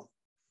key component.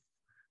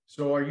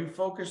 So are you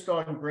focused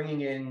on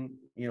bringing in,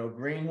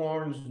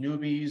 greenhorns,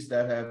 newbies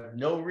that have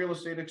no real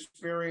estate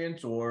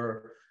experience,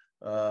 or,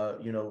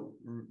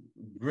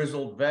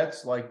 grizzled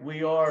vets like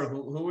we are?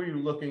 Who are you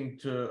looking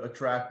to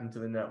attract into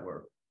the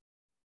network?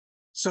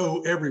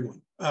 So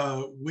everyone,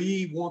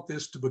 we want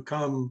this to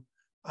become,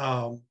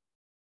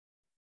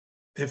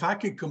 if I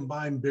could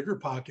combine Bigger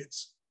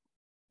Pockets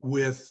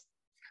with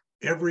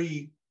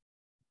every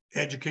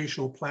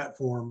educational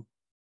platform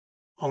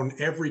on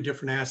every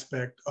different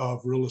aspect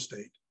of real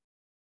estate,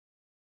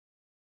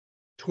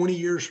 20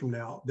 years from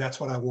now, that's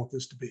what I want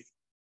this to be,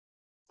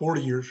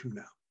 40 years from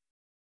now.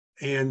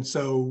 And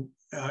so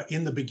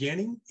in the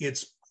beginning,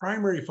 its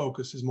primary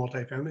focus is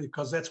multifamily,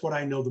 because that's what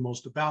I know the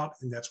most about,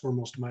 and that's where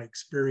most of my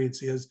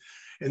experience is.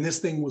 And this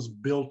thing was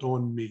built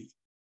on me.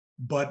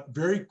 But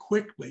very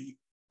quickly,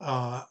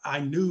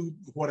 I knew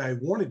what I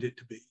wanted it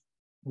to be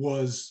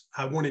was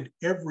I wanted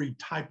every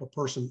type of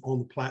person on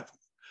the platform.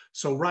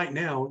 So right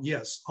now,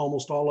 yes,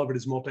 almost all of it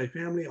is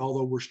multifamily,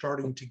 although we're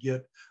starting to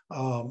get,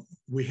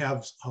 we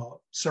have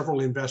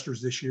several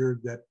investors this year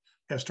that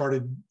have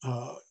started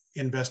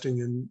investing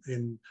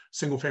in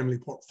single family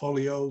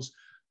portfolios.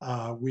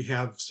 We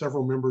have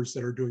several members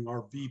that are doing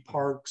RV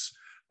parks.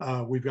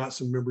 We've got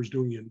some members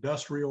doing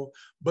industrial,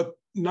 but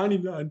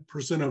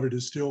 99% of it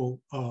is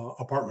still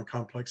apartment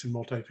complex and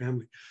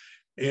multifamily.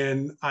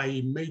 And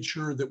I made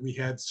sure that we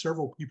had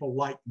several people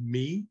like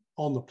me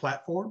on the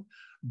platform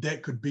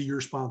that could be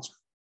your sponsor.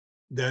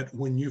 That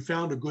when you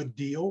found a good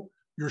deal,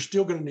 you're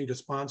still going to need a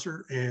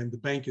sponsor, and the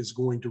bank is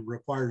going to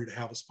require you to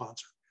have a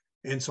sponsor.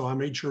 And so I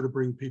made sure to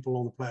bring people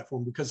on the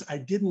platform, because I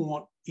didn't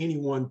want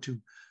anyone to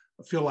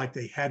feel like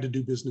they had to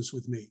do business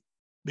with me,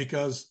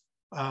 because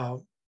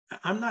I'm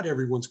not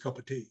everyone's cup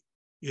of tea.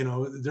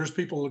 There's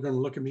people who are going to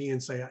look at me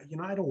and say,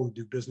 I don't want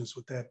to do business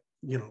with that,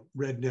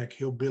 redneck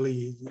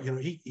hillbilly.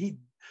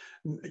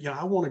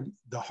 I wanted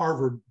the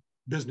Harvard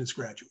business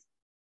graduate.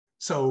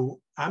 So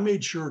I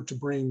made sure to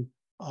bring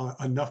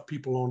enough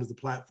people onto the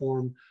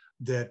platform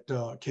that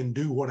can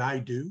do what I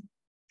do.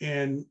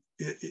 And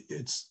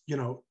it's,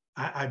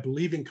 I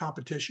believe in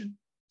competition.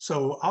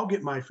 So I'll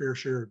get my fair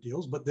share of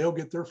deals, but they'll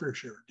get their fair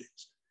share of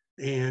deals.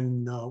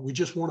 And we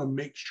just want to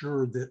make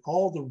sure that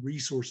all the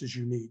resources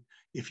you need,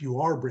 if you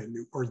are brand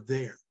new, are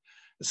there.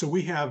 So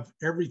we have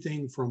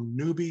everything from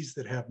newbies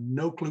that have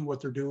no clue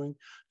what they're doing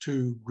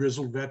to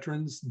grizzled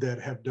veterans that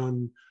have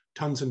done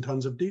tons and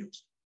tons of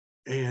deals.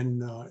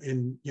 And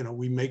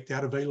we make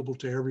that available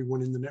to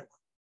everyone in the network.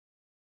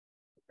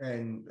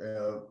 And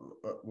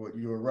what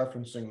you were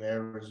referencing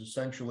there is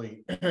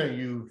essentially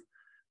you've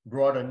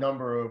brought a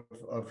number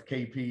of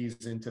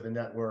KPs into the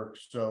network.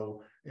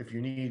 So if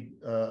you need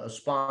a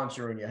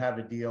sponsor and you have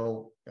a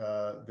deal,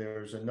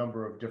 there's a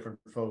number of different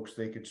folks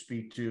they could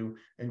speak to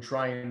and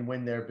try and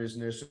win their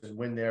business and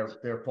win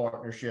their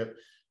partnership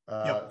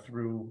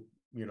through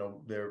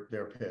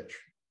their pitch.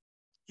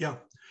 Yeah.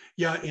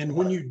 And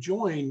when you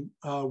join,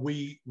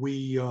 we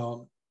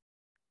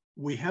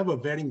have a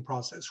vetting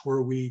process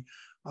where we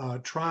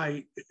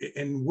try,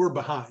 and we're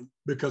behind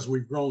because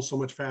we've grown so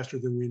much faster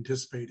than we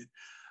anticipated.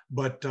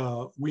 But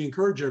we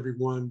encourage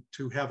everyone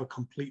to have a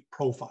complete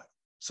profile.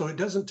 So it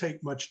doesn't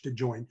take much to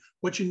join.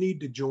 What you need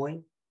to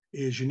join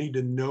is you need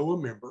to know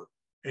a member,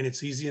 and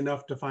it's easy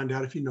enough to find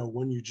out if you know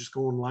one. You just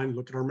go online and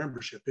look at our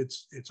membership.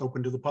 It's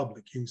open to the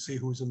public. You can see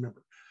who's a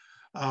member.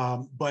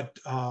 Or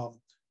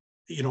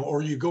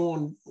you go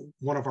on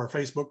one of our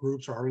Facebook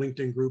groups or our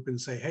LinkedIn group and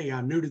say, hey,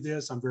 I'm new to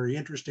this. I'm very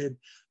interested.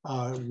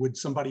 Would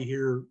somebody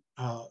here,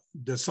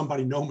 does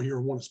somebody know me or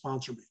want to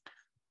sponsor me?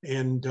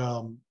 And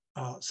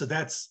so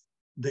that's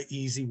the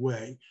easy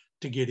way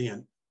to get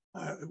in.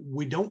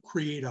 We don't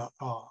create a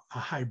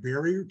high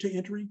barrier to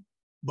entry,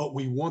 but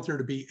we want there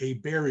to be a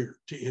barrier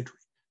to entry,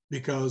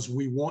 because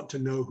we want to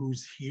know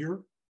who's here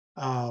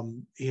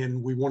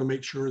And we want to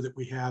make sure that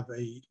we have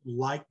a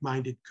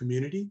like-minded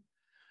community.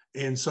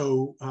 And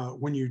so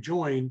when you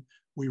join,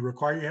 we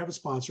require you have a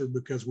sponsor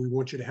because we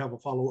want you to have a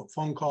follow-up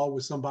phone call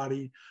with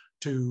somebody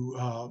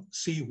to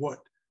see what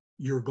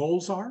your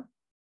goals are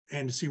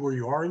and to see where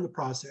you are in the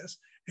process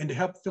and to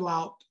help fill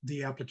out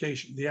the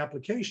application. The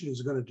application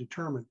is going to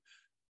determine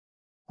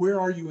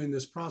where are you in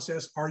this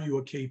process? Are you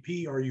a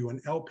KP? Are you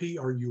an LP?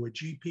 Are you a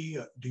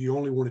GP? Do you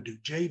only want to do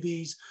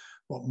JVs?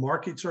 What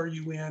markets are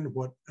you in?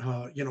 What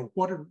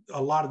are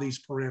a lot of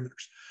these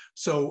parameters?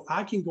 So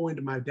I can go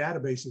into my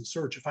database and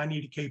search. If I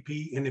need a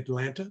KP in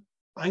Atlanta,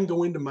 I can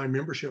go into my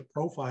membership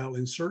profile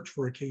and search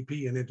for a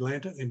KP in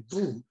Atlanta, and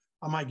boom,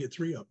 I might get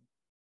 3 of them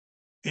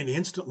and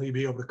instantly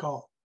be able to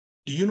call.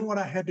 Do you know what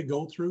I had to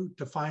go through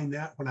to find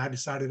that when I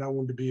decided I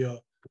wanted to be an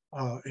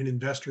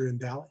investor in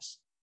Dallas?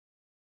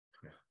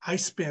 I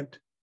spent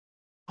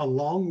a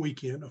long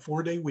weekend, a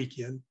 4-day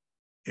weekend,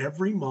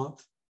 every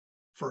month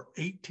for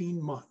 18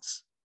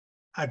 months.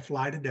 I'd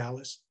fly to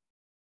Dallas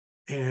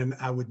and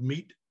I would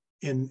meet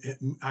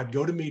I'd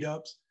go to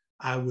meetups.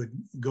 I would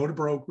go to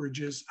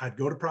brokerages. I'd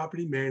go to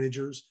property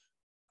managers.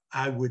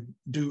 I would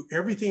do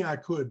everything I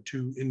could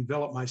to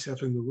envelop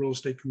myself in the real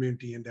estate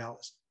community in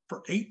Dallas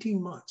for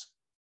 18 months,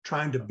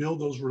 trying to build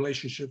those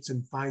relationships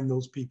and find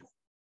those people.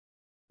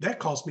 That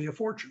cost me a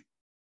fortune.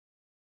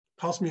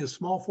 Cost me a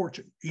small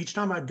fortune. Each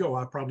time I'd go,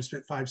 I probably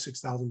spent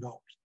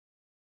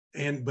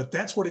 $5,000-6,000. But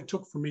that's what it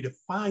took for me to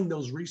find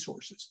those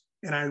resources.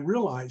 And I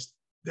realized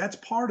that's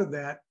part of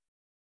that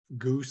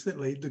goose that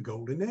laid the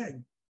golden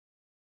egg.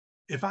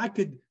 If I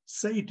could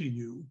say to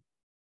you,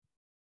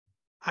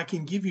 I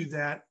can give you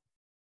that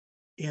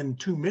in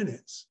 2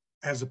 minutes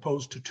as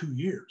opposed to 2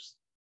 years,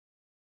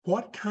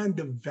 what kind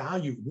of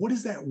value, what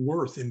is that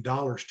worth in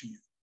dollars to you?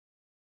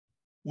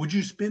 Would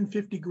you spend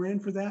 50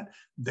 grand for that?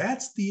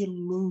 That's the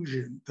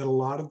illusion that a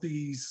lot of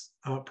these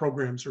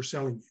programs are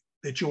selling you,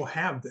 that you'll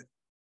have them.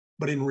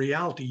 But in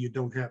reality, you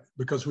don't have it,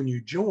 because when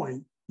you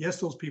join, yes,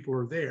 those people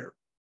are there,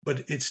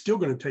 but it's still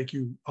going to take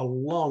you a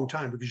long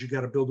time because you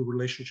got to build the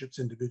relationships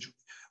individually.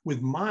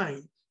 With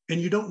mine, and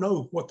you don't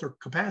know what their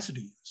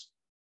capacity is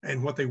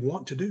and what they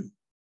want to do.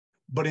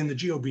 But in the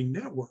GOB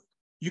network,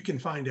 you can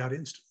find out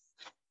instantly.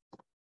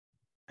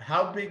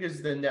 How big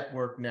is the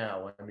network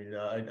now? I mean,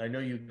 I know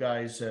you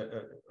guys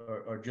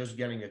are just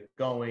getting it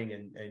going,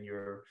 and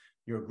you're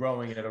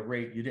growing at a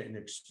rate you didn't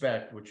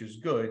expect, which is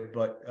good.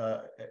 But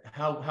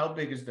how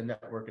big is the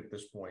network at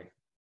this point?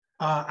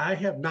 I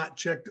have not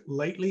checked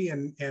lately,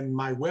 and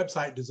my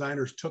website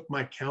designers took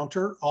my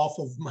counter off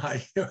of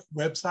my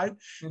website.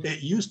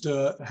 It used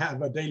to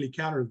have a daily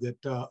counter that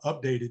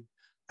updated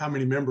how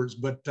many members,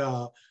 but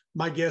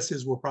my guess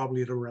is we're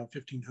probably at around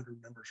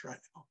 1,500 members right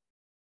now.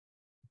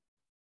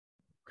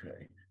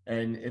 Okay.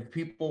 And if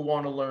people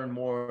want to learn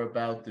more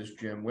about this,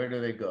 Jim, where do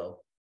they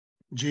go?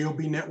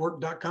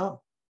 GOBnetwork.com.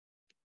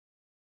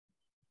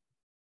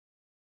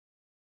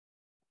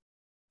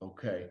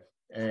 Okay.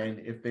 And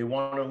if they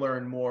want to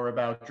learn more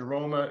about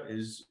Jeroma,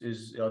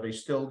 are they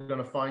still going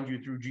to find you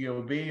through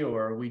GOB,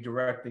 or are we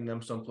directing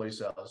them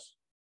someplace else?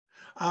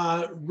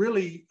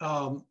 Really,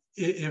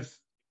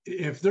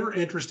 if they're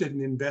interested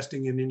in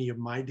investing in any of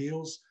my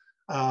deals,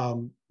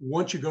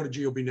 once you go to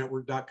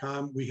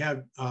GOBnetwork.com, we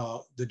have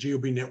the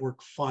GOB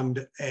Network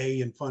Fund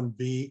A and Fund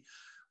B,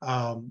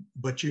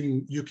 but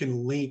you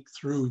can link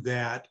through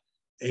that.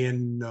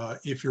 And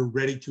if you're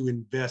ready to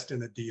invest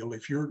in a deal,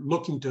 if you're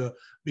looking to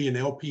be an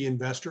LP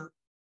investor,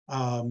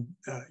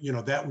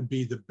 that would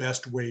be the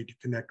best way to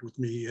connect with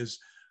me is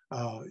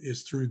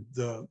through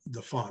the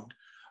fund.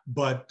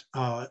 But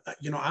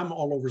I'm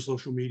all over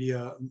social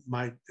media.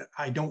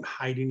 I don't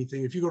hide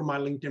anything. If you go to my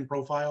LinkedIn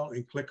profile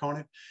and click on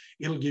it,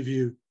 it'll give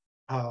you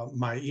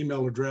my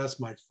email address,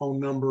 my phone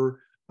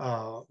number,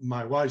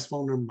 my wife's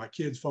phone number, my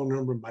kid's phone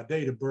number, my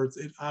date of birth.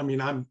 I'm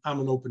an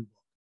open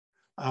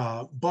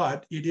book.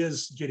 But it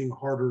is getting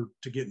harder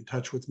to get in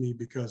touch with me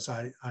because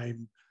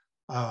I'm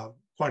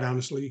quite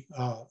honestly,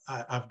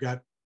 I've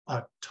got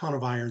a ton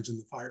of irons in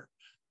the fire.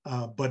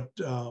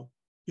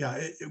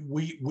 Yeah,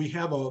 we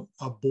have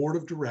a board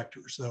of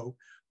directors, though,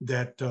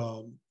 that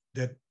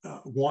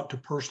want to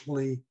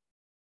personally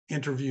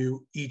interview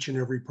each and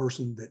every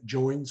person that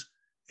joins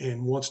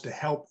and wants to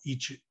help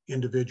each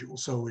individual.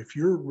 So if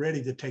you're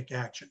ready to take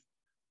action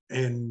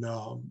and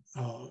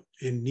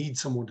need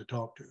someone to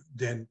talk to,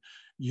 then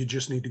you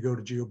just need to go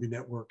to GOB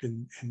Network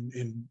and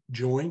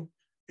join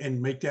and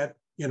make that,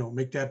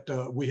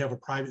 we have a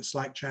private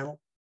Slack channel,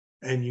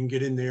 and you can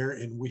get in there,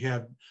 and we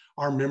have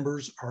our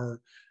members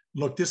are.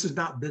 Look, this is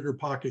not Bigger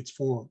Pockets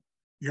forum.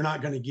 You're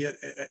not going to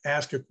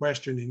ask a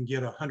question and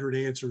get 100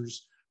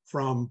 answers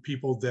from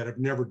people that have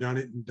never done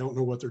it and don't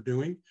know what they're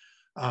doing,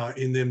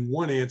 and then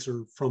one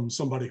answer from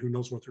somebody who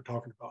knows what they're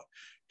talking about.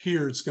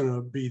 Here, it's going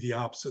to be the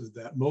opposite of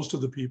that. Most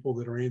of the people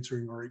that are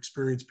answering are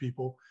experienced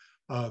people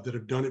that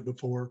have done it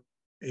before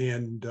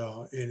and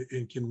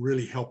can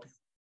really help you.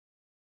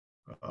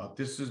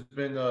 This has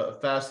been a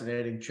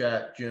fascinating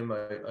chat, Jim.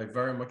 I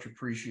very much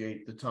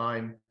appreciate the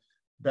time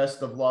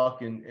best of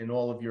luck in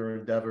all of your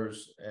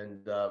endeavors.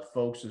 And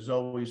folks, as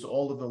always,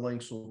 all of the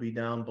links will be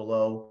down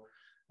below.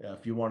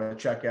 If you want to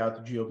check out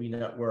the GOB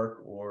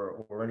network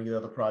or any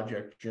other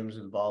project Jim's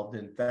involved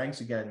in.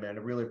 Thanks again, man.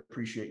 I really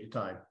appreciate your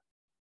time.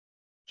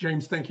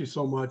 James, thank you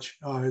so much.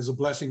 It's a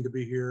blessing to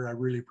be here. I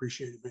really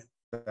appreciate it, man.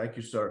 Thank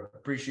you, sir.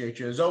 Appreciate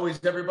you. As always,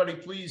 everybody,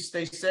 please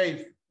stay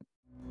safe.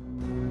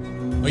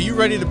 Are you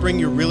ready to bring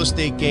your real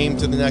estate game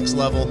to the next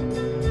level?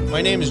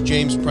 My name is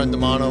James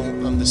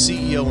Prendamano. I'm the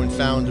CEO and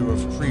founder of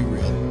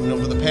Prereal. And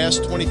over the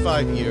past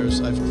 25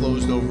 years, I've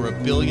closed over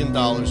 $1 billion in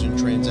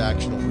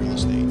transactional real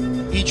estate.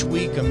 Each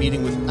week, I'm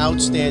meeting with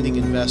outstanding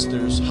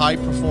investors,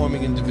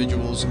 high-performing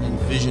individuals, and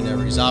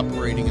visionaries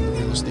operating in the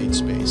real estate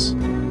space.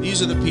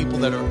 These are the people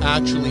that are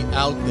actually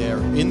out there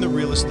in the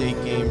real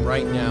estate game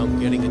right now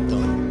getting it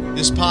done.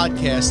 This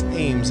podcast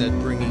aims at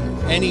bringing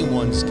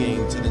anyone's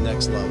game to the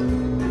next level.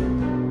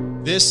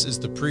 This is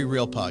the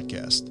Prereal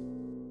Podcast.